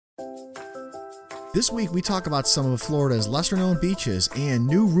This week we talk about some of Florida's lesser-known beaches and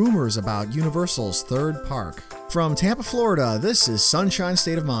new rumors about Universal's third park. From Tampa, Florida, this is Sunshine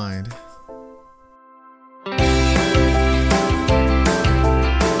State of Mind.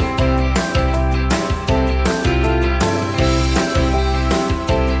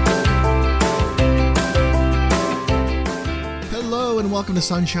 Hello and welcome to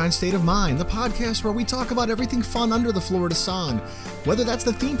Sunshine State of Mind, the podcast where we talk about everything fun under the Florida sun. Whether that's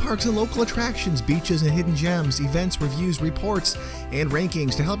the theme parks and local attractions, beaches and hidden gems, events, reviews, reports, and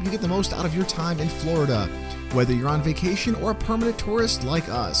rankings to help you get the most out of your time in Florida. Whether you're on vacation or a permanent tourist like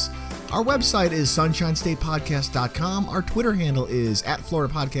us. Our website is sunshinestatepodcast.com. Our Twitter handle is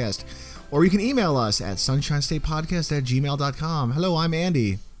 @FloridaPodcast. Or you can email us at sunshinestatepodcast@gmail.com. Hello, I'm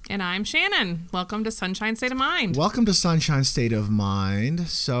Andy. And I'm Shannon. Welcome to Sunshine State of Mind. Welcome to Sunshine State of Mind.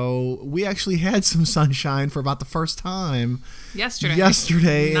 So we actually had some sunshine for about the first time yesterday.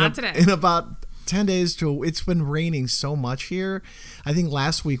 Not today. In about 10 days it's been raining so much here. I think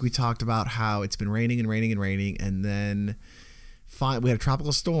last week we talked about how it's been raining, and then we had a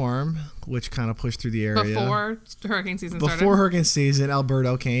tropical storm, which kind of pushed through the area. Before hurricane season started. Before hurricane season,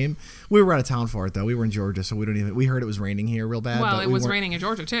 Alberto came. We were out of town for it, though. We were in Georgia, so we heard it was raining here real bad. Well, but it was raining in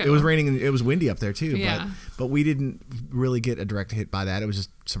Georgia, too. It was raining, and it was windy up there, too. Yeah. But we didn't really get a direct hit by that. It was just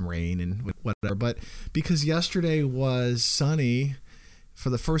some rain and whatever. But because yesterday was sunny for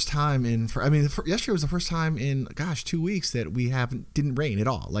the first time yesterday was the first time in 2 weeks that we didn't rain at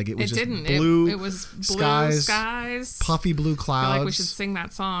all. Like it was blue. It was blue skies, puffy blue clouds. I feel like we should sing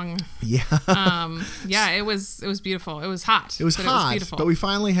that song. Yeah. It was beautiful. It was hot. It was hot. It was beautiful. But we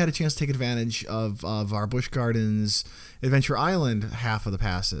finally had a chance to take advantage of our Busch Gardens Adventure Island half of the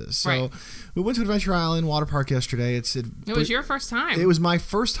passes. So right. We went to Adventure Island Water Park yesterday. It was your first time. It was my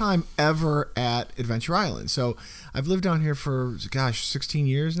first time ever at Adventure Island. So I've lived down here for 17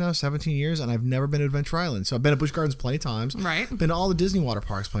 years, and I've never been to Adventure Island. So I've been to Busch Gardens plenty of times. Right. Been to all the Disney water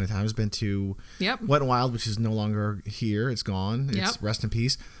parks plenty of times. Been to Wet n Wild, which is no longer here. It's gone. It's rest in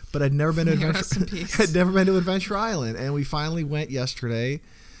peace. But I'd never been to I'd never been to Adventure Island, and we finally went yesterday.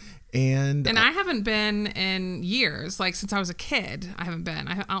 And I haven't been in years, like since I was a kid. I haven't been.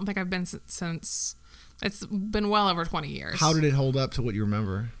 I don't think I've been since. It's been well over 20 years. How did it hold up to what you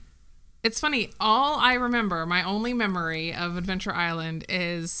remember? It's funny. All I remember, my only memory of Adventure Island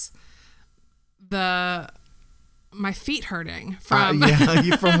is my feet hurting from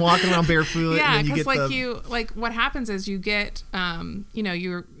from walking around barefoot. Yeah, because what happens is you get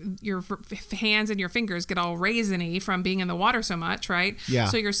your hands and your fingers get all raisiny from being in the water so much, right? Yeah.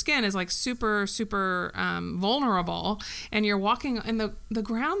 So your skin is like super vulnerable, and you're walking in the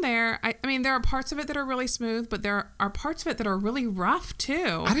ground there. I mean, there are parts of it that are really smooth, but there are parts of it that are really rough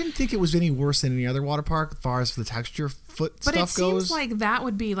too. I didn't think it was any worse than any other water park as far as the texture stuff goes. But it seems like that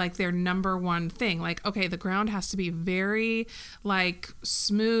would be like their number one thing. Like, okay, the ground has to be very like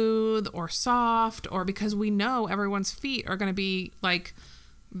smooth or soft, or because we know everyone's feet are going to be like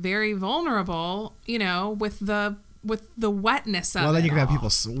very vulnerable, with the wetness of it. Well, then you're going to have people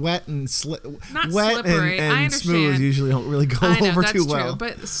wet and not wet slippery. and I understand. Smooth usually don't really go over too well.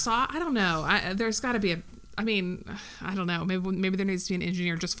 But I don't know. There's got to be I don't know. Maybe there needs to be an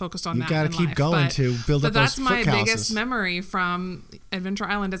engineer just focused on that. You got to keep going to build up those foot calluses. But that's my biggest memory from Adventure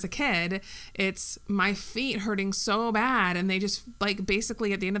Island as a kid. It's my feet hurting so bad, and they just like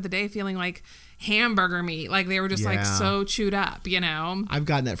basically at the end of the day feeling like hamburger meat. Like they were just like so chewed up, I've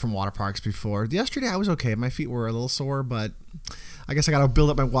gotten that from water parks before. Yesterday I was okay. My feet were a little sore, but I guess I got to build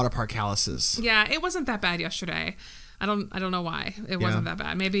up my water park calluses. Yeah, it wasn't that bad yesterday. I don't know why it wasn't that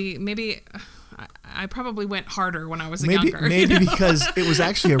bad. Maybe I probably went harder when I was younger. Maybe because it was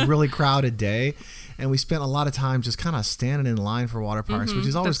actually a really crowded day, and we spent a lot of time just kind of standing in line for water parks, which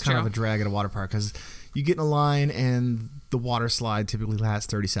is always kind of a drag at a water park because you get in a line and the water slide typically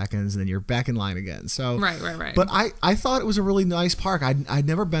lasts 30 seconds, and then you're back in line again. So right. But I thought it was a really nice park. I'd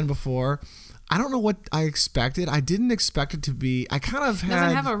never been before. I don't know what I expected. I didn't expect it to be. I kind of had. It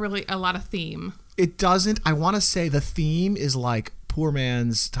doesn't have a lot of theme. It doesn't. I want to say the theme is like poor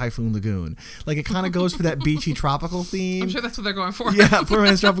man's Typhoon Lagoon. Like it kind of goes for that beachy tropical theme. I'm sure that's what they're going for. Yeah, poor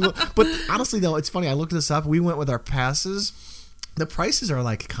man's tropical. But honestly though, it's funny. I looked this up. We went with our passes. The prices are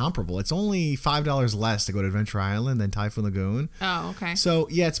like comparable. It's only $5 less to go to Adventure Island than Typhoon Lagoon. Oh, okay. So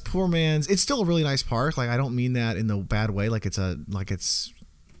yeah, it's poor man's. It's still a really nice park. Like I don't mean that in the bad way. Like it's all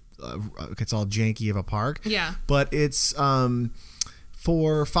janky of a park. Yeah. But it's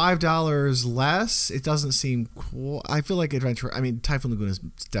for $5 less, it doesn't seem cool. I feel like Typhoon Lagoon is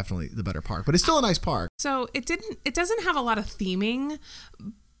definitely the better park, but it's still a nice park. So it doesn't have a lot of theming,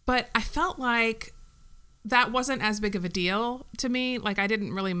 but I felt like that wasn't as big of a deal to me. Like, I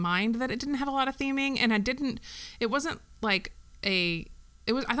didn't really mind that it didn't have a lot of theming, and it wasn't like I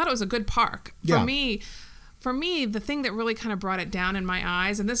thought it was a good park. For me, the thing that really kind of brought it down in my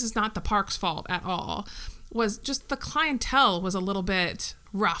eyes, and this is not the park's fault at all, was just the clientele was a little bit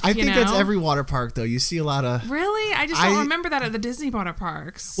rough. I think that's every water park, though. You see a lot of... Really? I just don't remember that at the Disney water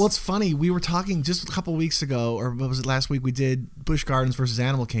parks. Well, it's funny. We were talking just a couple weeks ago, or what was it, last week, we did Busch Gardens versus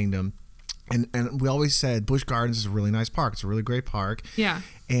Animal Kingdom. And we always said Busch Gardens is a really nice park. It's a really great park. Yeah.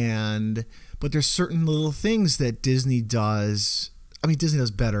 But there's certain little things that Disney does... I mean, Disney does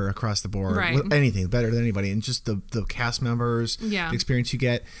better across the board. Right. With anything, better than anybody. And just the cast members, the experience you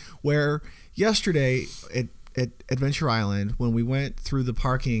get. Where yesterday at Adventure Island, when we went through the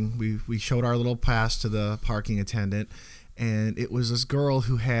parking, we showed our little pass to the parking attendant. And it was this girl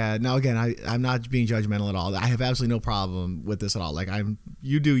who had... Now, again, I'm not being judgmental at all. I have absolutely no problem with this at all. Like,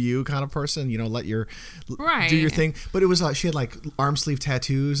 you do you kind of person. You know, let your... Right. Do your thing. But it was she had, like, arm sleeve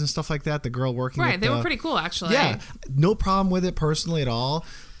tattoos and stuff like that. The girl working Right. They were pretty cool, actually. Yeah. No problem with it personally at all.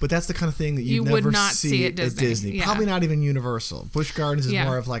 But that's the kind of thing that you would never not see at Disney. Yeah. Probably not even Universal. Busch Gardens is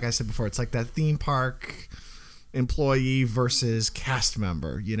more of, like I said before, it's like that theme park... employee versus cast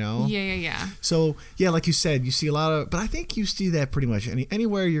member, you know? Yeah. So, yeah, like you said, you see a lot of... But I think you see that pretty much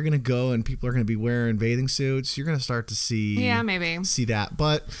anywhere you're going to go and people are going to be wearing bathing suits, you're going to start to see... Yeah, maybe. See that,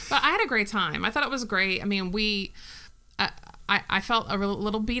 but I had a great time. I thought it was great. I mean, I felt a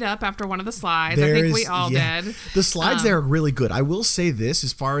little beat up after one of the slides. I think we all did. The slides there are really good. I will say this,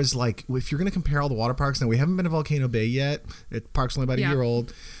 as far as, like, if you're going to compare all the water parks... Now, we haven't been to Volcano Bay yet. The park's only about a year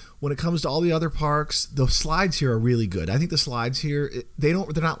old. When it comes to all the other parks, the slides here are really good. I think the slides here, they're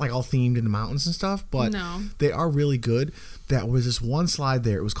not like all themed in the mountains and stuff, but they are really good. That was this one slide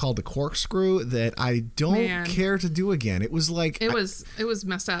there. It was called the Corkscrew that I don't care to do again. It was like... It was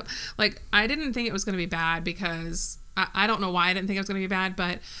messed up. Like, I didn't think it was going to be bad because... I don't know why I didn't think it was going to be bad,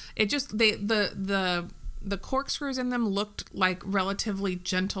 but it just... The corkscrews in them looked like relatively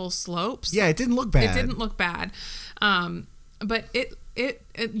gentle slopes. Yeah, it didn't look bad. It didn't look bad. But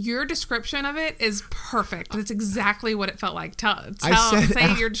your description of it is perfect. It's exactly what it felt like.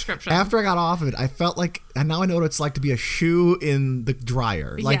 Say your description. After I got off of it, I felt like, and now I know what it's like to be a shoe in the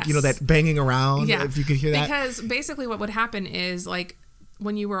dryer. Like, you know, that banging around, if you could hear that. Because basically what would happen is, like,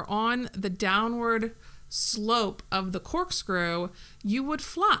 when you were on the downward slope of the corkscrew, you would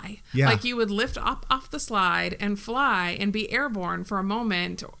fly. Yeah. Like, you would lift up off the slide and fly and be airborne for a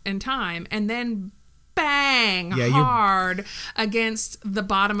moment in time, and then bang hard against the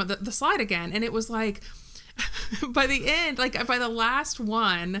bottom of the slide again. And it was like, by the end, like by the last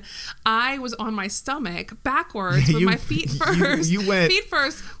one, I was on my stomach backwards with my feet first. You went feet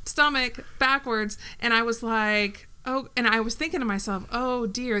first, stomach backwards, and I was like, oh, and I was thinking to myself, oh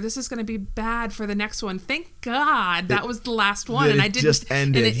dear, this is going to be bad for the next one. Thank God that was the last one, and I didn't. Just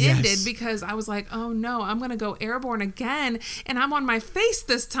ended. And it ended because I was like, oh no, I'm going to go airborne again, and I'm on my face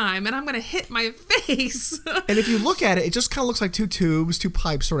this time, and I'm going to hit my face. And if you look at it, it just kind of looks like two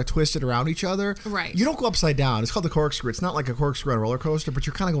pipes sort of twisted around each other. Right. You don't go upside down. It's called the corkscrew. It's not like a corkscrew on a roller coaster, but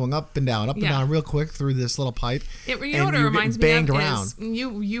you're kind of going up and down real quick through this little pipe. You know what it reminds me of is,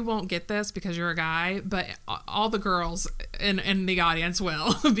 you won't get this because you're a guy, but all the girls in the audience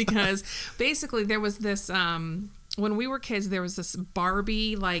will, because basically there was this when we were kids, there was this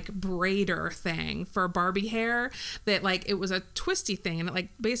Barbie like braider thing for Barbie hair that, like, it was a twisty thing, and it, like,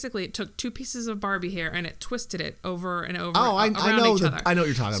 basically it took two pieces of Barbie hair and it twisted it over and over around each other. I know what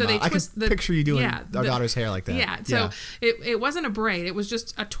you're talking about. I can picture you doing our daughter's hair like that. Yeah. So it wasn't a braid. It was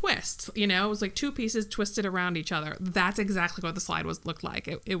just a twist. You know, it was like two pieces twisted around each other. That's exactly what the slide looked like.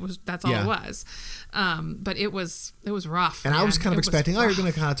 That's all it was. But it was rough. And I was kind of expecting, you're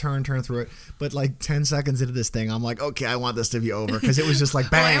going to kind of turn through it. But like 10 seconds into this thing, I'm like, okay, I want this to be over, because it was just like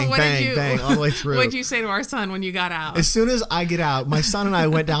bang, bang all the way through. What did you say to our son when you got out? As soon as I get out, my son and I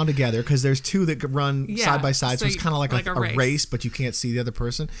went down together, because there's two that run side by side, so it's kind of like a race, but you can't see the other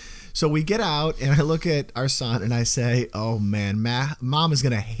person. So we get out, and I look at our son, and I say, oh, man, Mom is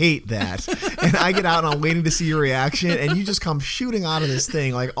going to hate that. And I get out, and I'm waiting to see your reaction, and you just come shooting out of this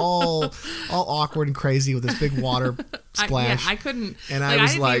thing, like all awkward and crazy with this big water splash. I couldn't. And I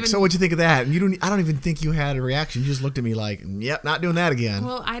was like, so what'd you think of that? And I don't even think you had a reaction. You just looked at me like, yep, not doing that again.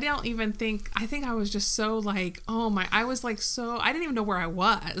 Well, I think I was just so like, I was like, so, I didn't even know where I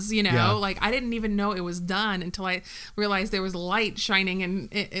was, you know? Yeah. Like, I didn't even know it was done until I realized there was light shining and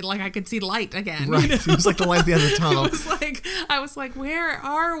it like like I could see light again. Right. It was like the light at the end of the tunnel. I was like, where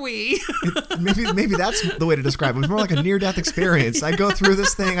are we? Maybe that's the way to describe it. It was more like a near-death experience. I go through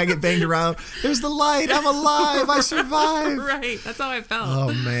this thing, I get banged around. There's the light. I'm alive. I survived. Right. That's how I felt.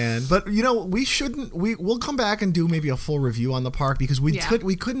 Oh man. But we'll come back and do maybe a full review on the park because we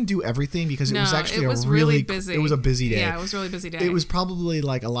couldn't do everything because it was actually really busy. It was a busy day. Yeah, it was a really busy day. It was probably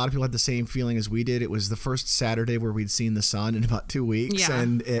like a lot of people had the same feeling as we did. It was the first Saturday where we'd seen the sun in about 2 weeks,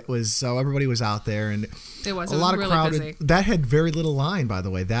 and it was so everybody was out there, and it was a lot really of crowded. Busy. That had very little line, by the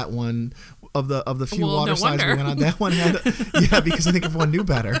way. That one of the few water slides we went on, that one had because I think everyone knew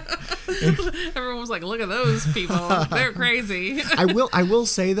better. Everyone was like, "Look at those people! They're crazy." I will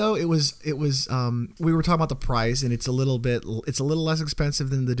say though, it was we were talking about the price, and it's a little less expensive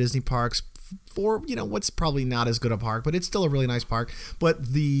than the Disney parks for what's probably not as good a park, but it's still a really nice park.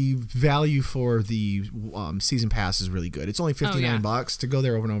 But the value for the season pass is really good. It's only $59 to go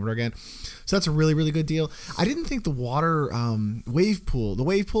there over and over again, so that's a really, really good deal. I didn't think the water the wave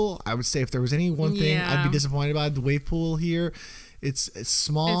pool. I would say if there was any one thing I'd be disappointed about, the wave pool here. It's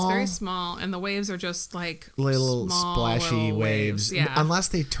small. It's very small, and the waves are just like little small, splashy little waves. Yeah. Unless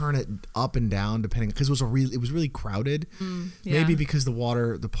they turn it up and down, depending, because it was really crowded. Maybe because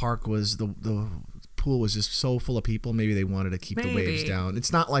the park was the pool was just so full of people. Maybe they wanted to keep the waves down.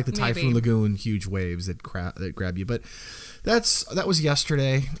 It's not like the Typhoon Lagoon huge waves that grab you, but. That was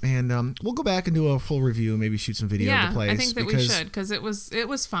yesterday, and we'll go back and do a full review, maybe shoot some video of the place. I think that we should because it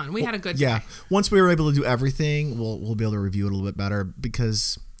was fun. We had a good day. Yeah, once we were able to do everything, we'll be able to review it a little bit better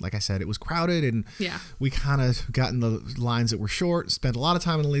because, like I said, it was crowded, and we kind of got in the lines that were short. Spent a lot of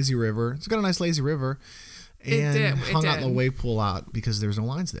time in the lazy river. It's got a nice lazy river, and hung out in the wave pool out because there's no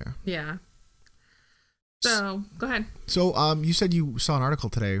lines there. Yeah. So, go ahead. So, you said you saw an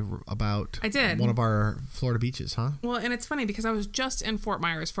article today about one of our Florida beaches, huh? Well, and it's funny because I was just in Fort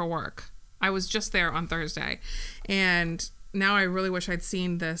Myers for work. I was just there on Thursday. And now I really wish I'd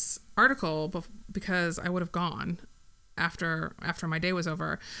seen this article because I would have gone after my day was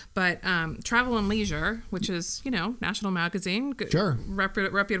over. But Travel and Leisure, which is, national magazine, sure,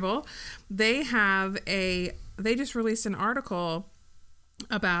 reputable, they just released an article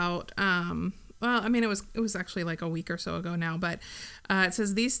about well, I mean, it was actually like a week or so ago now, but it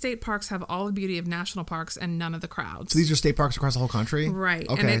says these state parks have all the beauty of national parks and none of the crowds. So these are state parks across the whole country? Right.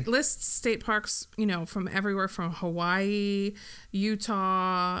 Okay. And it lists state parks, from everywhere from Hawaii,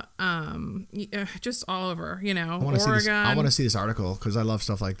 Utah, just all over, Oregon. I want to see this article because I love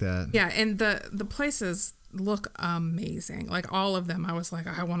stuff like that. Yeah, and the places look amazing. Like all of them. I was like,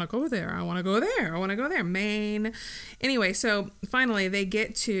 I want to go there. I want to go there. I want to go there. Maine. Anyway, so finally they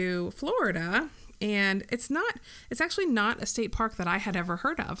get to Florida, and it's actually not a state park that I had ever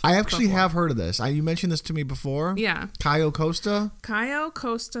heard of. I actually have heard of this. You mentioned this to me before. Yeah. Cayo Costa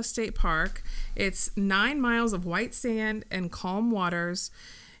State Park. It's 9 miles of white sand and calm waters.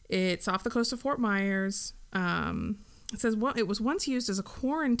 It's off the coast of Fort Myers. It says, well, it was once used as a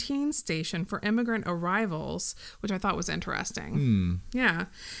quarantine station for immigrant arrivals, which I thought was interesting. Yeah.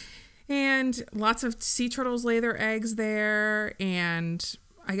 And lots of sea turtles lay their eggs there. And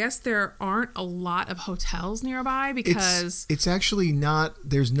I guess there aren't a lot of hotels nearby because... It's actually not...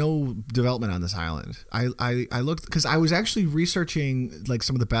 There's no development on this island. I looked... Because I was actually researching like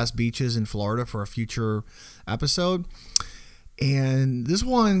some of the best beaches in Florida for a future episode. And this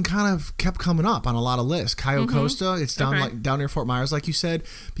one kind of kept coming up on a lot of lists. Cayo Costa, it's down near Fort Myers, like you said,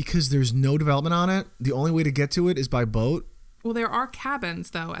 because there's no development on it. The only way to get to it is by boat. Well, there are cabins,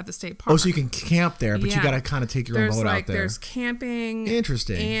 though, at the state park. Oh, so you can camp there, but you got to kind of take your own boat out there. There's camping.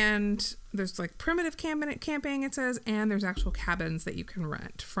 Interesting. And there's like primitive camping, it says, and there's actual cabins that you can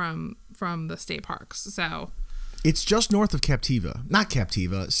rent from the state parks. So... It's just north of Captiva. Not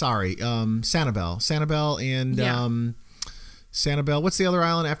Captiva, sorry. Sanibel and... Sanibel. What's the other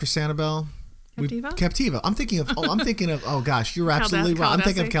island after Sanibel? Captiva. I'm thinking of. Oh gosh, you're absolutely right. I'm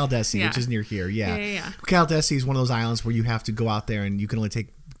thinking of Caldesi, which is near here. Yeah. Caldesi is one of those islands where you have to go out there and you can only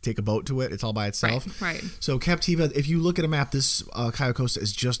take a boat to it. It's all by itself. Right. So Captiva, if you look at a map, this Cayo Costa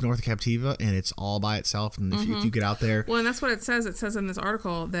is just north of Captiva, and it's all by itself. And if you get out there, well, and that's what it says. It says in this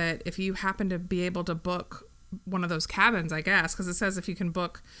article that if you happen to be able to book one of those cabins, I guess, because it says if you can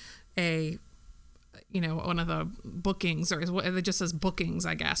book a one of the bookings, or it just says bookings,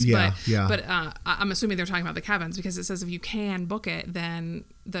 I guess. Yeah, But I'm assuming they're talking about the cabins, because it says if you can book it, then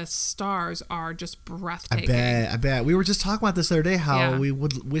the stars are just breathtaking. I bet. We were just talking about this the other day, how we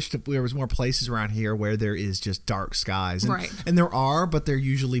would wish that there was more places around here where there is just dark skies. And, right. And there are, but they're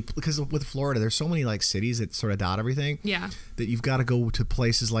usually, because with Florida, there's so many like cities that sort of dot everything. Yeah. That you've got to go to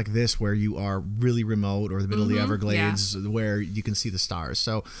places like this where you are really remote, or the middle of the Everglades, where you can see the stars.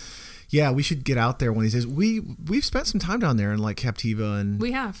 So, yeah, we should get out there one of these days. We've spent some time down there in like Captiva, and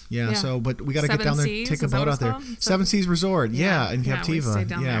we have. Yeah. So, but we got to get down there, take a boat out there. Seven Seas Resort, in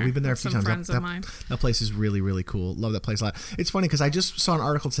Captiva. We've been there a few times. That place is really, really cool. Love that place a lot. It's funny because I just saw an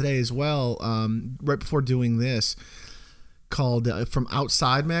article today as well, right before doing this, called from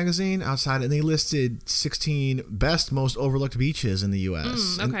Outside magazine, and they listed 16 best most overlooked beaches in the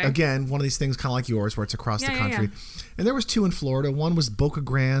U.S. Okay. And again, one of these things kind of like yours, where it's across the country. And there was 2 in Florida. One was Boca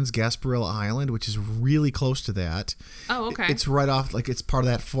Grande's Gasparilla Island, which is really close to that. Oh, okay. It's right off, like it's part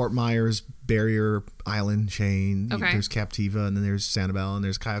of that Fort Myers barrier island chain. Okay. There's Captiva, and then there's Sanibel, and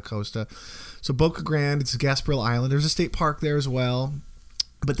there's Cayo Costa. So Boca Grande, it's Gasparilla Island. There's a state park there as well.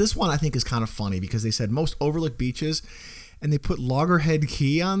 But this one I think is kind of funny, because they said most overlooked beaches, and they put Loggerhead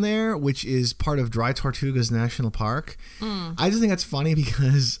Key on there, which is part of Dry Tortugas National Park. I just think that's funny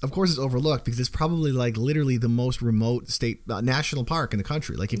because, of course, it's overlooked, because it's probably like literally the most remote state national park in the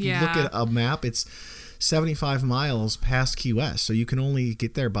country. Like if you look at a map, it's 75 miles past Key West, so you can only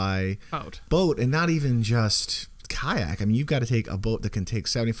get there by boat, and not even just kayak. I mean, you've got to take a boat that can take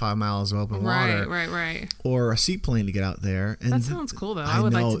 75 miles of open water. Right. Or a seaplane to get out there. And that sounds cool, though. I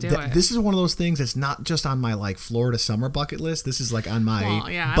would like to do it. This is one of those things that's not just on my like Florida summer bucket list. This is like on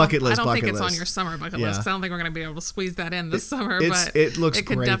my bucket list. I don't think it's on your summer bucket list, because I don't think we're going to be able to squeeze that in this summer. But it looks it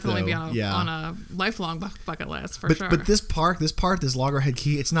could great, definitely though. be on a lifelong bucket list for sure. But this Loggerhead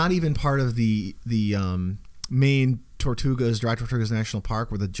Key, it's not even part of the main Dry Tortugas National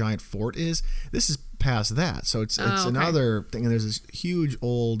Park, where the giant fort is. This is past that, so it's another thing. And there's this huge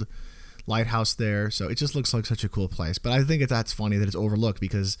old lighthouse there, so it just looks like such a cool place. But I think that's funny that it's overlooked,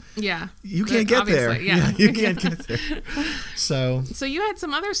 because you can't get there. You can't get there. So you had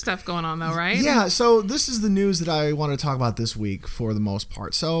some other stuff going on, though, right? Yeah. So this is the news that I want to talk about this week for the most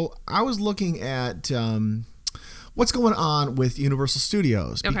part. So I was looking at what's going on with Universal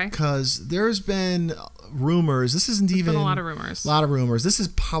Studios, because there's been rumors. There's been a lot of rumors. This is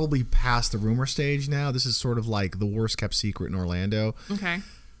probably past the rumor stage now. This is sort of like the worst kept secret in Orlando. Okay.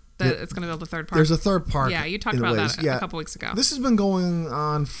 That it's going to build a third park. There's a third park. Yeah, you talked about that a couple weeks ago. This has been going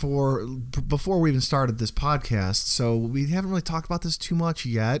on before we even started this podcast, so we haven't really talked about this too much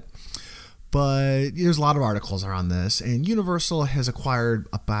yet. But there's a lot of articles around this, and Universal has acquired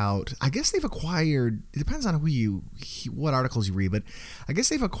it depends on what articles you read, but I guess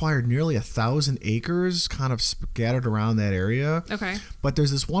they've acquired nearly 1,000 acres kind of scattered around that area. Okay. But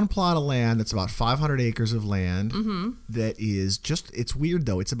there's this one plot of land that's about 500 acres of land that is it's weird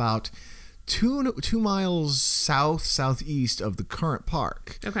though. It's about 2 miles southeast of the current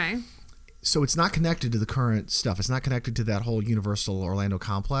park. Okay. So it's not connected to the current stuff. It's not connected to that whole Universal Orlando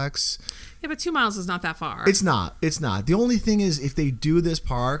complex. Yeah, but 2 miles is not that far. It's not. The only thing is, if they do this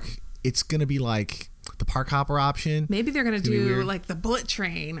park, it's going to be like the Park Hopper option. Maybe they're going to do like the bullet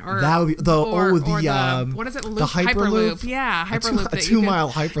train, or that would be what is it? The Hyperloop. Yeah, Hyperloop. A 2 mile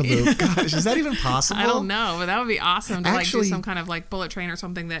Hyperloop. Gosh, is that even possible? I don't know, but that would be awesome to do some kind of like bullet train or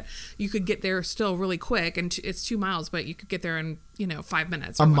something that you could get there still really quick, and it's 2 miles, but you could get there in 5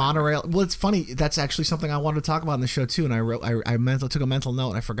 minutes. A monorail. Well, it's funny. That's actually something I wanted to talk about in the show too, and I took a mental note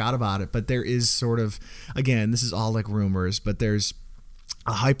and I forgot about it. But there is sort of, again, this is all like rumors, but there's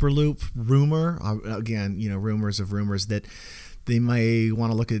a Hyperloop rumor. Again, rumors that they may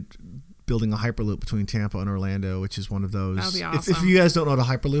want to look at building a Hyperloop between Tampa and Orlando, which is one of those. That would be awesome. If you guys don't know what a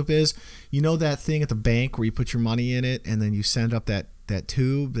Hyperloop is, that thing at the bank where you put your money in it and then you send up that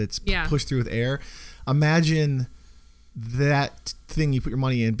tube that's pushed through with air. Imagine that thing you put your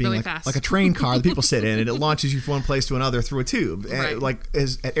money in being really like a train car that people sit in, and it launches you from one place to another through a tube,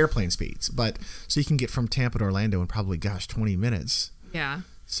 at airplane speeds. But so you can get from Tampa to Orlando in probably 20 minutes. Yeah.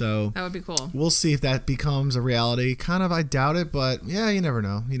 So that would be cool. We'll see if that becomes a reality. Kind of, I doubt it, but yeah, you never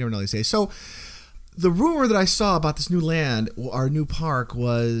know. You never know these days. So the rumor that I saw about this new land, our new park,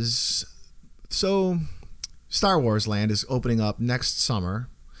 was Star Wars Land is opening up next summer.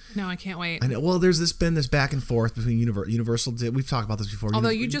 No, I can't wait. I know. Well, there's been this back and forth between Universal. We've talked about this before. Although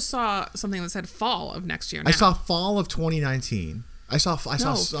you just saw something that said fall of next year. Now. I saw fall of 2019. I saw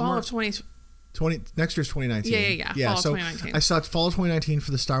summer. Fall of 20 next year's 2019. Yeah. Fall of 2019. I saw fall of 2019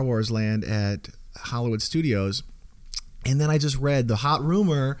 for the Star Wars Land at Hollywood Studios, and then I just read the hot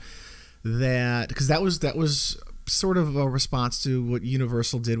rumor that because that was sort of a response to what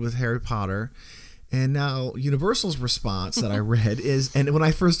Universal did with Harry Potter. And now Universal's response that I read is, and when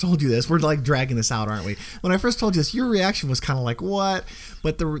I first told you this, we're like dragging this out, aren't we? When I first told you this, your reaction was kind of like, what?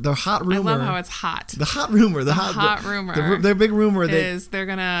 But the hot rumor. I love how it's hot. The hot rumor. The hot rumor. The big rumor is they're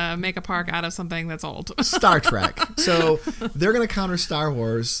going to make a park out of something that's old. Star Trek. So they're going to counter Star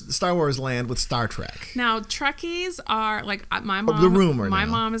Wars Land with Star Trek. Now, Trekkies are, like, my mom. The rumor My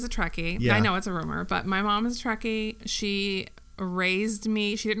now. mom is a Trekkie. Yeah. I know it's a rumor, but my mom is a Trekkie. She raised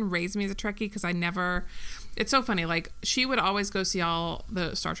me. She didn't raise me as a Trekkie because I never... It's so funny. Like, she would always go see all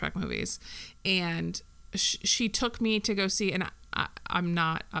the Star Trek movies, and she took me to go see, and I'm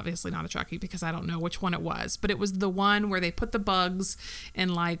obviously not a Trekkie because I don't know which one it was, but it was the one where they put the bugs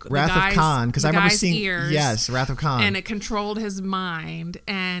in, like, Wrath of Khan, because I remember seeing ears, yes, Wrath of Khan, and it controlled his mind,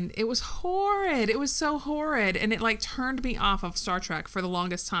 and it was horrid. It was so horrid, and it, like, turned me off of Star Trek for the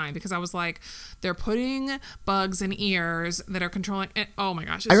longest time because I was like, they're putting bugs in ears that are controlling it. Oh my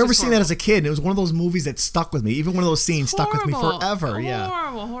gosh! I remember seeing that as a kid, and it was one of those movies that stuck with me. Even one of those scenes horrible. stuck with me forever. Yeah,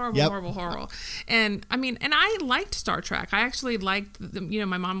 horrible. And I mean, and I liked Star Trek. I actually liked,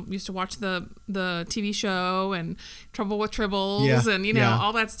 my mom used to watch the TV show and Trouble with Tribbles and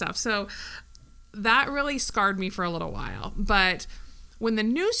all that stuff. So that really scarred me for a little while. But when the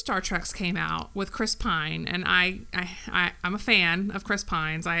new Star Treks came out with Chris Pine, and I'm a fan of Chris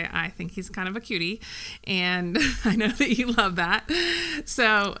Pine's. I think he's kind of a cutie, and I know that you love that.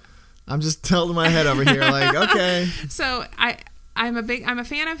 So I'm just tilting my head over here, like, okay. So I'm a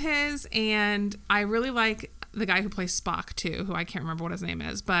fan of his, and I really like the guy who plays Spock too, who I can't remember what his name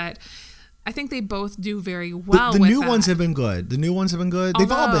is, but I think they both do very well. The with new that. ones have been good. They've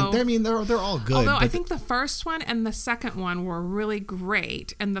all been. I mean, they're all good. Although I think the first one and the second one were really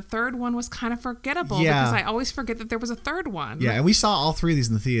great, and the third one was kind of forgettable because I always forget that there was a third one. Yeah, and we saw all three of these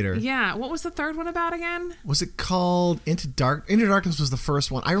in the theater. Yeah, what was the third one about again? Was it called Into Darkness was the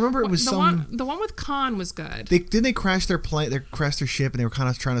first one. I remember it was the one with Khan was good. Didn't they crash their plane? They crashed their ship, and they were kind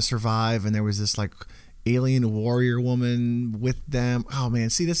of trying to survive. And there was this like alien warrior woman with them. Oh man,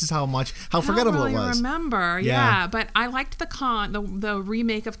 see, this is how forgettable it was. I remember, yeah. But I liked the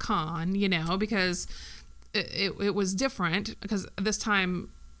remake of Khan, because it was different because this time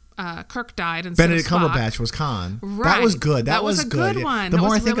Kirk died and Benedict Cumberbatch was Khan. Right. That was good. That was a good one. The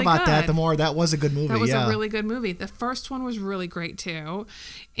more I think really about good. that, the more that was a good movie. That was a really good movie. The first one was really great too,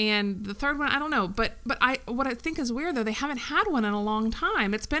 and the third one I don't know. But what I think is weird though, they haven't had one in a long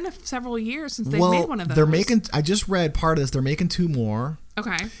time. It's been several years since they've made one of those. I just read part of this. They're making two more.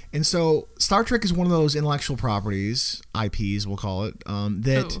 Okay. And so Star Trek is one of those intellectual properties, IPs we'll call it,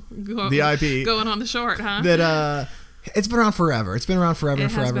 the IP going on the short, huh? That it's been around forever. It's been around forever.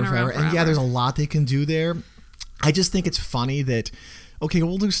 And yeah, there's a lot they can do there. I just think it's funny that, okay,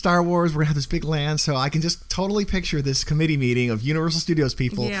 we'll do Star Wars. We're going to have this big land. So I can just totally picture this committee meeting of Universal Studios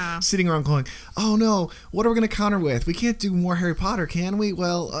people sitting around going, oh no, what are we going to counter with? We can't do more Harry Potter, can we?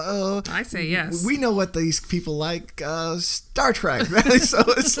 Well, I say yes. We know what these people like, Star Trek. So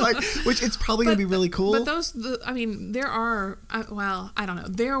it's like, which it's probably going to be really cool. But there are, I don't know.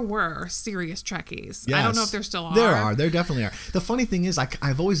 There were serious Trekkies. Yes, I don't know if there still are. There definitely are. The funny thing is,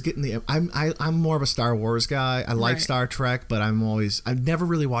 I've always I'm more of a Star Wars guy. I like Star Trek, but I've never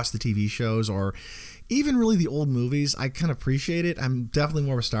really watched the TV shows or even really the old movies. I kind of appreciate it. I'm definitely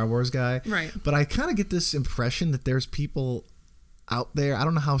more of a Star Wars guy. Right. But I kind of get this impression that there's people out there, I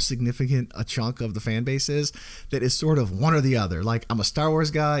don't know how significant a chunk of the fan base is, that is sort of one or the other. Like, I'm a Star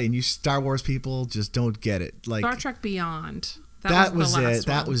Wars guy, and you Star Wars people just don't get it. Like Star Trek Beyond. That was it.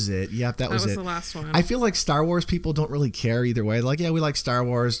 That was it. Yep, that was it. the last one. I feel like Star Wars people don't really care either way. Like, yeah, we like Star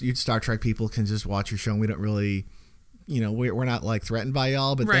Wars. You Star Trek people can just watch your show, and we don't really... we're not like threatened by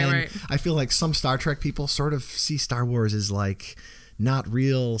y'all, but I feel like some Star Trek people sort of see Star Wars as like not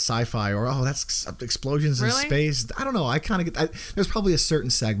real sci-fi, or that's explosions in space. I don't know. I kind of get. There's probably a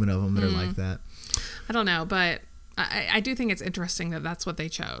certain segment of them that are like that. I don't know, but I do think it's interesting that that's what they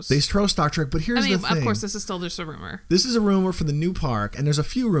chose. They chose Star Trek, but here's the thing. Of course, this is still just a rumor. This is a rumor for the new park, and there's a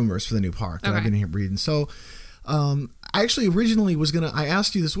few rumors for the new park that I've been reading. So. I actually originally I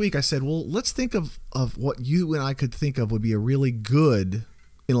asked you this week, I said, well, let's think of what you and I could think of would be a really good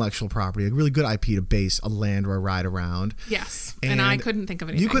intellectual property, a really good IP to base a land or a ride around. Yes. And I couldn't think of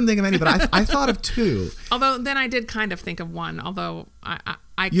anything. You couldn't think of any, but I thought of two. Although then I did kind of think of one, although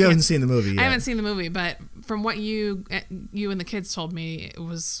you haven't seen the movie yet. I haven't seen the movie, but from what you and the kids told me, it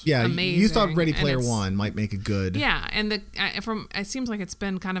was amazing. You thought Ready Player One might make it good. Yeah, and it seems like it's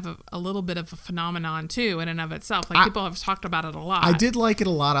been kind of a little bit of a phenomenon too in and of itself. Like people have talked about it a lot. I did like it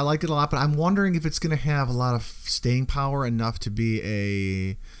a lot. I liked it a lot, but I'm wondering if it's going to have a lot of staying power enough to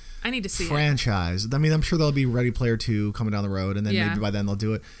be I need to see franchise. I mean, I'm sure there'll be Ready Player 2 coming down the road, and then maybe by then they'll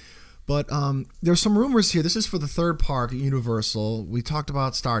do it. But there's some rumors here. This is for the third park at Universal. We talked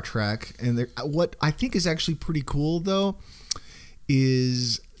about Star Trek, and what I think is actually pretty cool, though,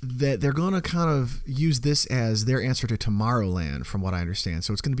 is that they're going to kind of use this as their answer to Tomorrowland, from what I understand.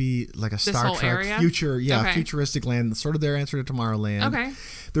 So it's going to be like a Star Trek futuristic land, sort of their answer to Tomorrowland. Okay.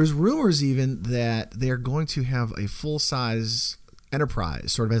 There's rumors even that they're going to have a full-size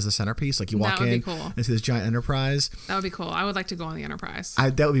Enterprise sort of as the centerpiece. Like you walk in and see this giant Enterprise. That would be cool. I would like to go on the Enterprise.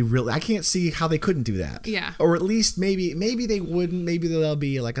 That would be really. I can't see how they couldn't do that. Yeah. Or at least maybe they wouldn't. Maybe there'll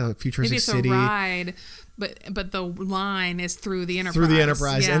be like a futuristic city. Maybe it's a ride, but the line is through the Enterprise. Through the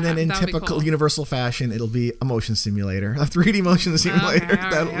Enterprise, and then in typical Universal fashion, it'll be a motion simulator, a 3D motion simulator. Okay,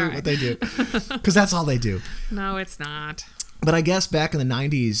 That'll be what they do, because that's all they do. No, it's not. But I guess back in the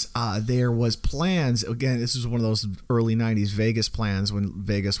 90s, there was plans. Again, this was one of those early 90s Vegas plans when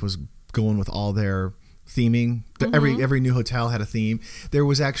Vegas was going with all their theming. Every new hotel had a theme. There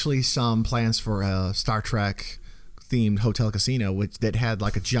was actually some plans for a Star Trek themed hotel casino, that had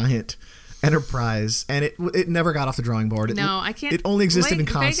like a giant Enterprise, and it never got off the drawing board. I can't. It only existed in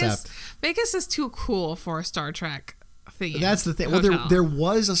concept. Vegas is too cool for a Star Trek theme. That's the thing. Hotel. Well, there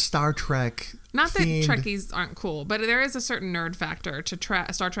was a Star Trek. Not that Trekkies aren't cool, but there is a certain nerd factor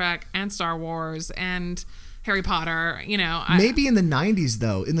to Star Trek and Star Wars and Harry Potter. Maybe in the 90s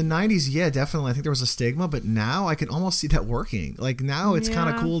though. In the 90s, yeah, definitely. I think there was a stigma, but now I can almost see that working. Like now, it's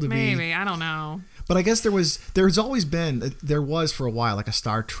kind of cool to be. Maybe I don't know. But I guess there was for a while like a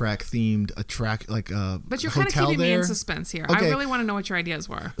Star Trek themed But you're kind of keeping me in suspense here. Okay. I really want to know what your ideas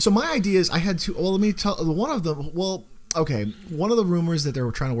were. So my ideas, I had two. Well, let me tell one of them. Well. Okay, one of the rumors that they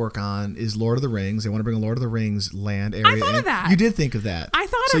were trying to work on is Lord of the Rings. They want to bring a Lord of the Rings land area. I thought of that. You did think of that. I thought of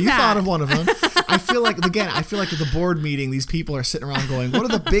that. So you thought of one of them. I feel like at the board meeting, these people are sitting around going, what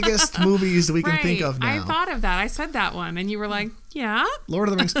are the biggest movies that we can think of now? I thought of that. I said that one, and you were like, yeah. Lord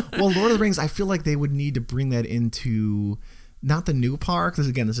of the Rings. Well, Lord of the Rings, I feel like they would need to bring that into, not the new park. This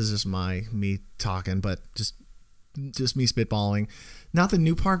is just me talking, but just me spitballing. Not the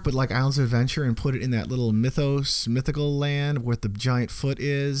new park, but like Islands of Adventure, and put it in that little mythical land where the giant foot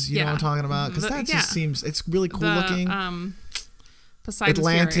is. You know what I'm talking about? Because that just seems, it's really cool looking.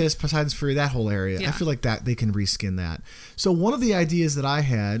 Poseidon's Fury, that whole area. Yeah. I feel like that they can reskin that. So one of the ideas that I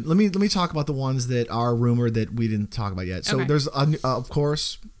had, let me talk about the ones that are rumored that we didn't talk about yet. So there's, of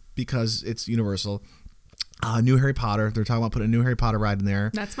course, because it's Universal, new Harry Potter. They're talking about putting a new Harry Potter ride in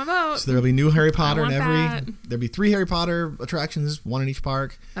there. That's my vote. So there'll be new Harry Potter there'll be 3 Harry Potter attractions, 1 in each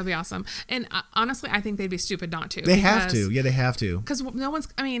park. That'd be awesome. And honestly, I think they'd be stupid not to. They have to. Yeah, they have to. Because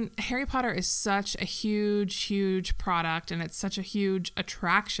Harry Potter is such a huge, huge product, and it's such a huge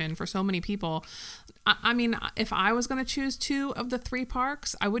attraction for so many people. I mean, if I was going to choose 2 of the 3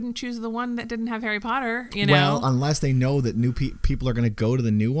 parks, I wouldn't choose the one that didn't have Harry Potter, Well, unless they know that new people are going to go to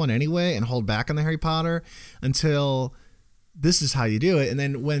the new one anyway and hold back on the Harry Potter until this is how you do it. And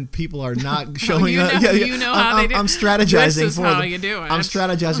then when people are not showing up, how they do it. I'm strategizing this is for how them. You do it. I'm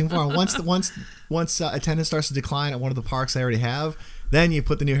strategizing for them. Once attendance starts to decline at one of the parks they already have, then you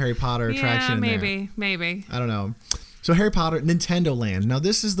put the new Harry Potter attraction in there. Maybe. I don't know. So Harry Potter, Nintendo Land. Now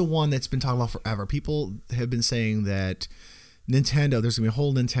this is the one that's been talked about forever. People have been saying that there's going to be a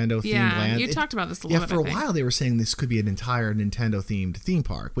whole Nintendo themed land. You talked about this a little bit. Yeah, for a while they were saying this could be an entire Nintendo themed theme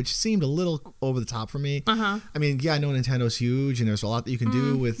park, which seemed a little over the top for me. Uh-huh. I mean, I know Nintendo's huge and there's a lot that you can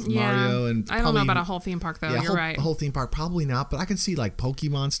do with Mario and I don't know about a whole theme park though. You're right. A whole theme park, probably not, but I can see like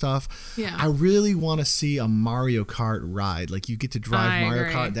Pokemon stuff. Yeah. I really want to see a Mario Kart ride. Like you get to drive Mario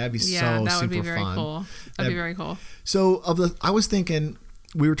Kart. That'd be that would super be very fun. Cool. That'd be very cool. So I was thinking,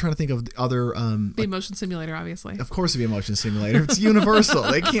 we were trying to think of the other... the motion simulator, obviously. Of course it'd be a motion simulator. It's Universal.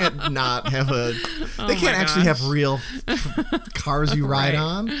 They can't not have they can't actually have real cars you ride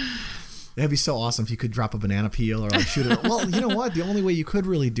on. That'd be so awesome if you could drop a banana peel or like shoot it. Well, you know what? The only way you could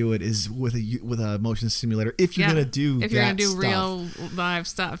really do it is with a motion simulator if you're going to do that stuff. If you're going to do real live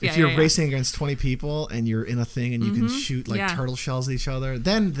stuff. If you're racing against 20 people and you're in a thing and you can shoot like turtle shells at each other,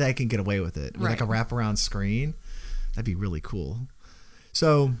 then they can get away with it. With like a wraparound screen. That'd be really cool.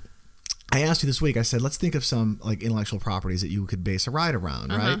 So I asked you this week, I said, let's think of some like intellectual properties that you could base a ride around,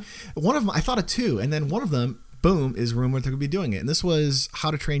 right? One of them, I thought of 2, and then one of them, boom, is rumored they're going to be doing it. And this was How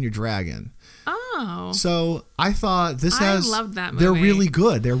to Train Your Dragon. Oh. So I thought I loved that movie. They're really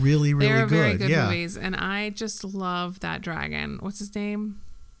good. They're really, really They're good. Very good movies. And I just love that dragon. What's his name?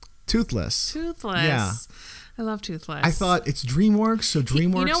 Toothless. Yeah. I love Toothless. I thought it's DreamWorks, so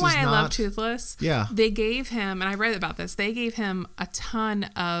DreamWorks You know why I not... love Toothless? Yeah. They gave him, and I read about this, they gave him a ton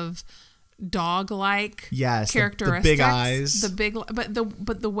of dog-like yes, characteristics. the big eyes.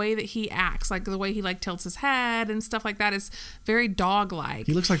 But the way that he acts, like the way he like tilts his head and stuff like that is very dog-like.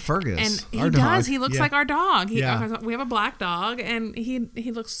 He looks like Fergus. And our he dog. does. He looks like our dog. We have a black dog, and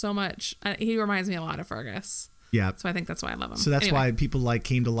he looks so much. He reminds me a lot of Fergus. Yeah. So I think that's why I love him. So that's why people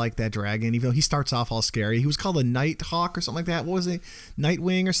came to like that dragon, even though he starts off all scary. He was called a Night Hawk or something like that. What was it?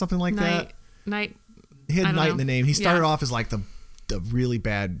 Nightwing or something like that? He had Night in the name. He started off as like the really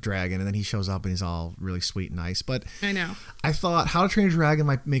bad dragon, and then he shows up and he's all really sweet and nice. But I know. I thought How to Train Your Dragon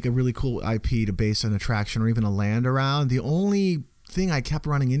might make a really cool IP to base an attraction or even a land around. The only thing I kept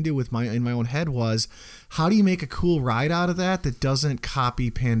running into in my own head was, how do you make a cool ride out of that doesn't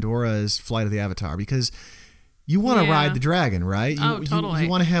copy Pandora's Flight of the Avatar? Because you want to ride the dragon, right? Totally. You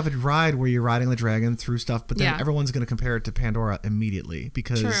want to have a ride where you're riding the dragon through stuff, but then everyone's going to compare it to Pandora immediately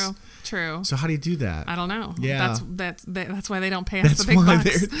because. True. So how do you do that? I don't know. Yeah. That's why they don't pay us the big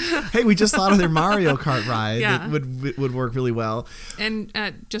bucks. Hey, we just thought of their Mario Kart ride that would work really well. And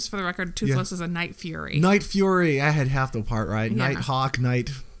just for the record, Toothless is a Night Fury. Night Fury. I had half the part right. Yeah. Night Hawk,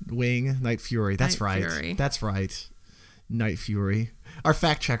 Night Wing, Night Fury. That's Night right. Fury. That's right. Night Fury. Our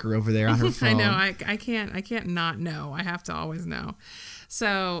fact checker over there on her phone. I know. I can't not know. I have to always know.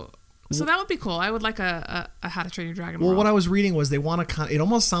 So that would be cool. I would like a How to Train Your Dragon. Well, what I was reading was they want to it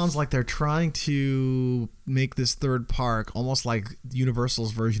almost sounds like they're trying to make this third park almost like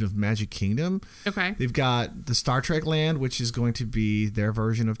Universal's version of Magic Kingdom. Okay. They've got the Star Trek Land, which is going to be their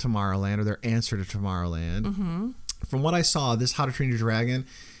version of Tomorrowland or their answer to Tomorrowland. Mm-hmm. From what I saw, this How to Train Your Dragon,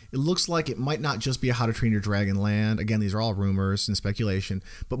 it looks like it might not just be a How to Train Your Dragon land. Again, these are all rumors and speculation,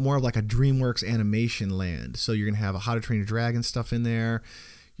 but more of like a DreamWorks animation land. So you're going to have a How to Train Your Dragon stuff in there.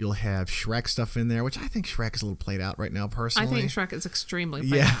 You'll have Shrek stuff in there, which I think Shrek is a little played out right now, personally. I think Shrek is extremely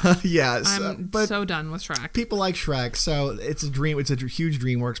played out. Yes. I'm so done with Shrek. People like Shrek, so it's a huge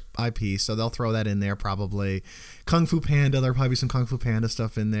DreamWorks IP, so they'll throw that in there probably. Kung Fu Panda, there'll probably be some Kung Fu Panda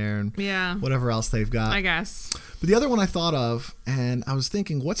stuff in there, and whatever else they've got. I guess. But the other one I thought of, and I was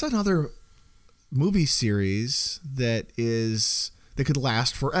thinking, what's another movie series that could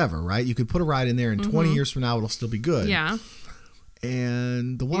last forever, right? You could put a ride in there, and 20 years from now, it'll still be good. Yeah.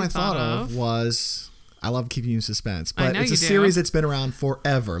 And the one I thought of was, I love keeping you in suspense, but it's a series that's been around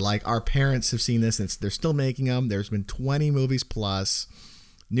forever. Like, our parents have seen this, and they're still making them. There's been 20 movies plus.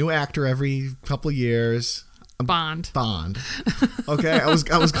 New actor every couple years. Bond. Okay, I was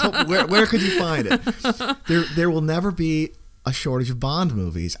where could you find it? There will never be a shortage of Bond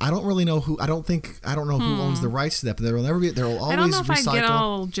movies. I don't really know who. I don't know who owns the rights to that, but there will never be. There will always. I don't know if recycle. I get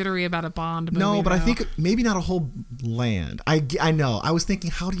all jittery about a Bond movie. No, but though. I think maybe not a whole land. I know. I was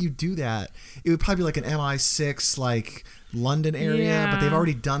thinking, how do you do that? It would probably be like an MI6 like London area, but they've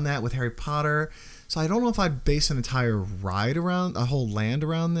already done that with Harry Potter. So I don't know if I'd base an entire ride around a whole land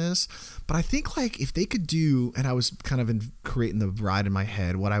around this. But I think like if they could do, and I was kind of creating the ride in my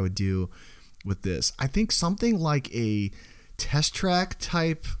head, what I would do with this. I think something like a test track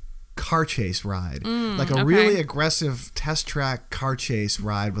type car chase ride, like a really aggressive test track car chase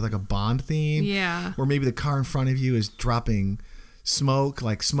ride with like a Bond theme, where maybe the car in front of you is dropping smoke,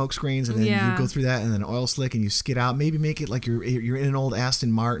 like smoke screens, and then you go through that, and then oil slick, and you skid out. Maybe make it like you're in an old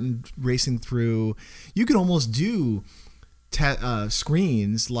Aston Martin racing through. You could almost do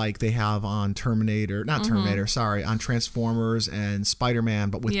screens like they have on on Transformers and Spider-Man,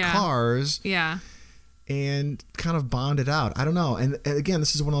 but with cars. Yeah. And kind of bond it out. I don't know. And again,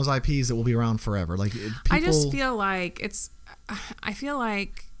 this is one of those IPs that will be around forever. Like I just feel like it's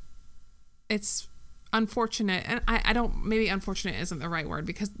unfortunate, and I don't. Maybe unfortunate isn't the right word,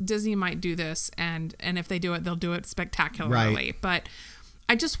 because Disney might do this, and if they do it, they'll do it spectacularly. Right. But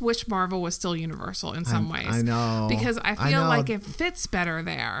I just wish Marvel was still Universal in some ways. I know. Because I feel like it fits better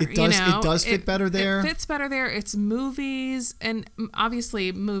there. It does. It does fit better there. It fits better there. It's movies, and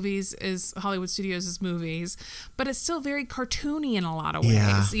obviously movies is Hollywood Studios is movies, but it's still very cartoony in a lot of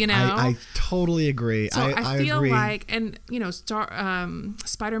ways. Yeah, I totally agree. So I feel agree. like, and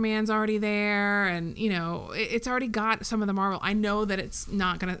Spider-Man's already there, and it's already got some of the Marvel. I know that it's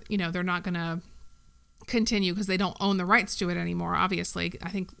not gonna, they're not gonna continue because they don't own the rights to it anymore. Obviously, I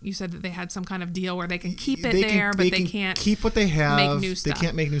think you said that they had some kind of deal where they can keep it there, but they can't keep what they have. Make new stuff. They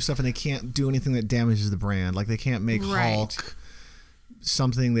can't make new stuff, and they can't do anything that damages the brand. Like they can't make Hulk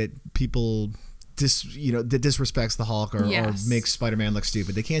something that people that disrespects the Hulk or makes Spider-Man look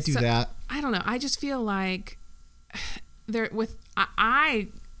stupid. They can't do that. I don't know. I just feel like I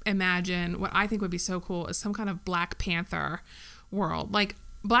imagine what I think would be so cool is some kind of Black Panther world. Like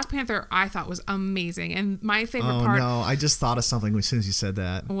Black Panther, I thought was amazing, and my favorite part. Oh no! I just thought of something as soon as you said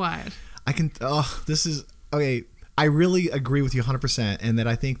that. What? This is okay. I really agree with you 100%, and that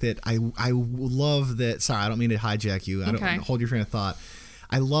I think that I love that. Sorry, I don't mean to hijack you. I don't hold your train of thought.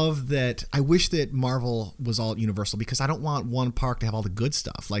 I love that. I wish that Marvel was all Universal, because I don't want one park to have all the good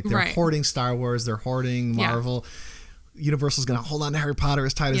stuff. Like they're hoarding Star Wars, they're hoarding Marvel. Universal's going to hold on to Harry Potter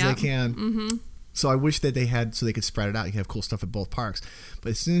as tight as they can. Mm-hmm. So I wish that they had, so they could spread it out. You can have cool stuff at both parks.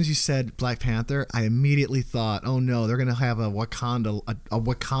 But as soon as you said Black Panther, I immediately thought, oh no, they're going to have a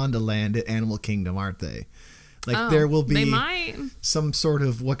Wakanda land at Animal Kingdom, aren't they? Like there will be some sort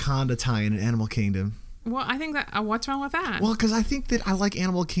of Wakanda tie-in Animal Kingdom. Well, I think that what's wrong with that? Well, because I think that I like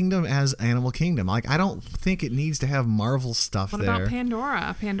Animal Kingdom as Animal Kingdom. Like, I don't think it needs to have Marvel stuff there. What about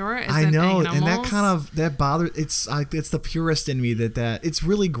Pandora? Pandora is I know, and that bothers. It's like, it's the purist in me that it's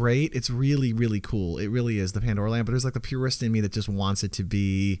really great. It's really, really cool. It really is, the Pandora land. But there's like the purist in me that just wants it to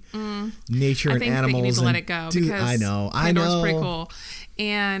be nature and animals. I think you need to let it go, because Pandora's pretty cool.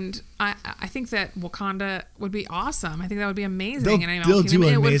 And I think that Wakanda would be awesome. I think that would be amazing. They'll do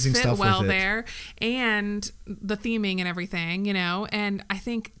amazing stuff with it. It would fit well there, and the theming and everything, And I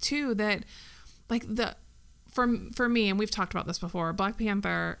think too that, like, for me, and we've talked about this before, Black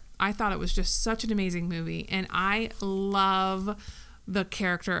Panther, I thought it was just such an amazing movie, and I love the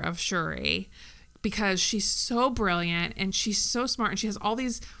character of Shuri, because she's so brilliant and she's so smart, and she has all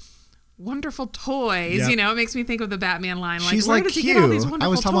these wonderful toys. It makes me think of the Batman line. Like, she's where like does he Q. get all these wonderful I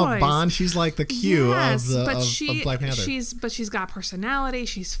was talking toys? about Bond. She's like the Q of Black Panther. She's got personality.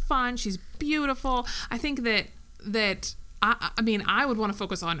 She's fun. She's beautiful. I think that I mean, I would want to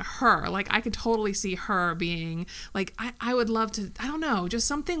focus on her. Like, I could totally see her being like, I would love to, I don't know, just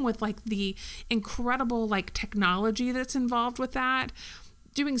something with like the incredible like technology that's involved with that.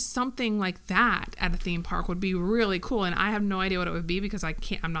 Doing something like that at a theme park would be really cool, and I have no idea what it would be, because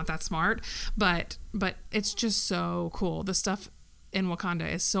I'm not that smart, but it's just so cool. The stuff in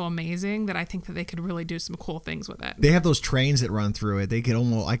Wakanda is so amazing that I think that they could really do some cool things with it. They have those trains that run through it.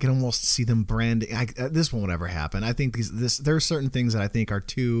 I can almost see them branding. This won't ever happen. I think there are certain things that I think are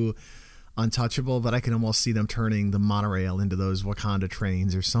too untouchable, but I can almost see them turning the monorail into those Wakanda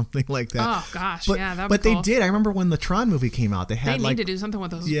trains or something like that. Oh gosh, that'd be cool. But they did. I remember when the Tron movie came out, they need to do something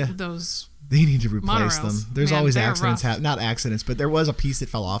with those. Yeah. Those. They need to replace monorails. them. There's always accidents happen. Not accidents, but there was a piece that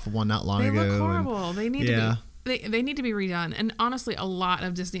fell off of one not long ago. They look horrible. They need to be. They need to be redone. And honestly, a lot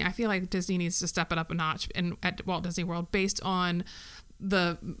of Disney, I feel like Disney needs to step it up a notch at Walt Disney World, based on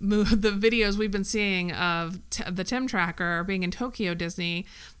the videos we've been seeing of the Tim Tracker being in Tokyo Disney.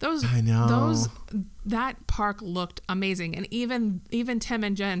 That park looked amazing, and even Tim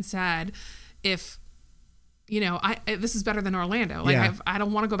and Jen said, if this is better than Orlando. Like, I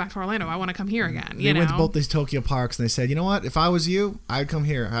don't want to go back to Orlando. I want to come here again. They went to both these Tokyo parks, and they said, you know what? If I was you, I'd come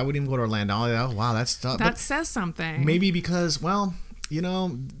here. I wouldn't even go to Orlando. Oh, wow, that's tough. That says something. Maybe because, well,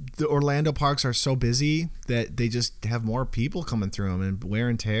 the Orlando parks are so busy that they just have more people coming through them, and wear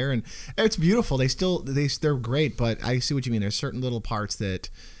and tear, and it's beautiful. They're great, but I see what you mean. There's certain little parts that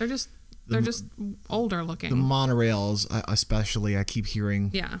they're just older looking. The monorails, especially, I keep hearing.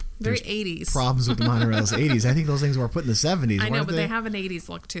 Yeah, very 80s. Problems with the monorails. 80s. I think those things were put in the 70s. I know, but they have an 80s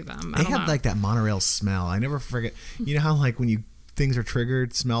look to them. They have like that monorail smell. I never forget. You know how like when things are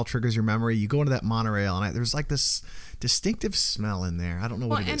triggered, smell triggers your memory. You go into that monorail, and there's like this distinctive smell in there. I don't know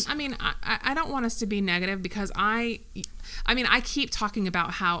what it is. I mean, I don't want us to be negative, because I keep talking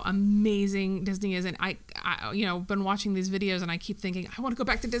about how amazing Disney is, and I been watching these videos, and I keep thinking, I want to go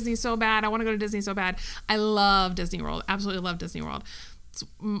back to Disney so bad. I want to go to Disney so bad. I love Disney World. Absolutely love Disney World. It's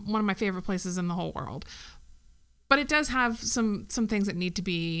one of my favorite places in the whole world. But it does have some things that need to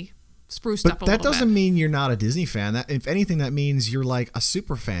be spruced up a little bit. That doesn't mean you're not a Disney fan. That, if anything, that means you're like a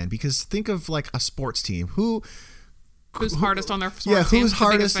super fan, because think of like a sports team who's hardest on their sports team. Who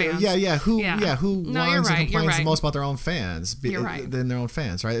whines and complains the most about their own fans than their own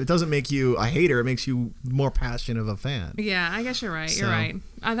fans, right? It doesn't make you a hater. It makes you more passionate of a fan. Yeah, I guess you're right. You're right.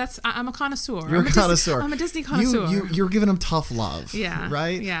 I'm a connoisseur. You're a connoisseur. I'm a Disney connoisseur. You're giving them tough love. Yeah.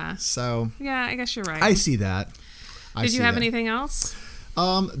 Right? Yeah. So. Yeah, I guess you're right. I see that. Did you have anything else?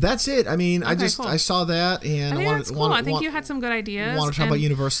 That's it. I mean, cool. I saw that, and that's cool. I think you had some good ideas. Want to talk about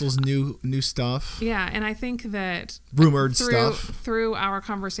Universal's new stuff? Yeah, and I think that rumored stuff through our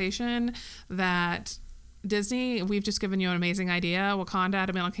conversation that Disney, we've just given you an amazing idea. Wakanda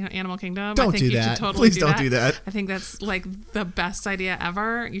at Animal Kingdom. Don't I think do you that. Should totally Please don't do that. I think that's like the best idea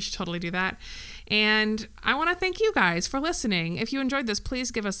ever. You should totally do that. And I want to thank you guys for listening. If you enjoyed this, please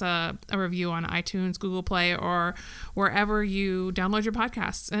give us a review on iTunes, Google Play, or wherever you download your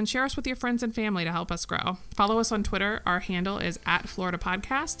podcasts, and share us with your friends and family to help us grow. Follow us on Twitter. Our handle is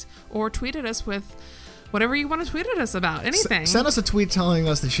 @FloridaPodcast, or tweet at us with whatever you want to tweet at us about, anything. Send us a tweet telling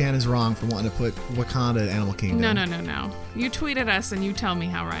us that Shannon's wrong for wanting to put Wakanda at Animal Kingdom. No. You tweet at us and you tell me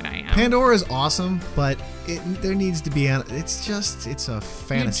how right I am. Pandora is awesome, but there needs to be... It's a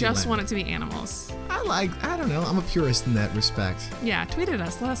fantasy You just land. want it to be animals. I don't know. I'm a purist in that respect. Yeah, tweet at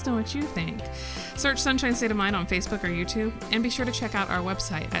us. Let us know what you think. Search Sunshine State of Mind on Facebook or YouTube, and be sure to check out our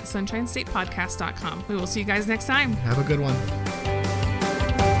website at sunshinestatepodcast.com. We will see you guys next time. Have a good one.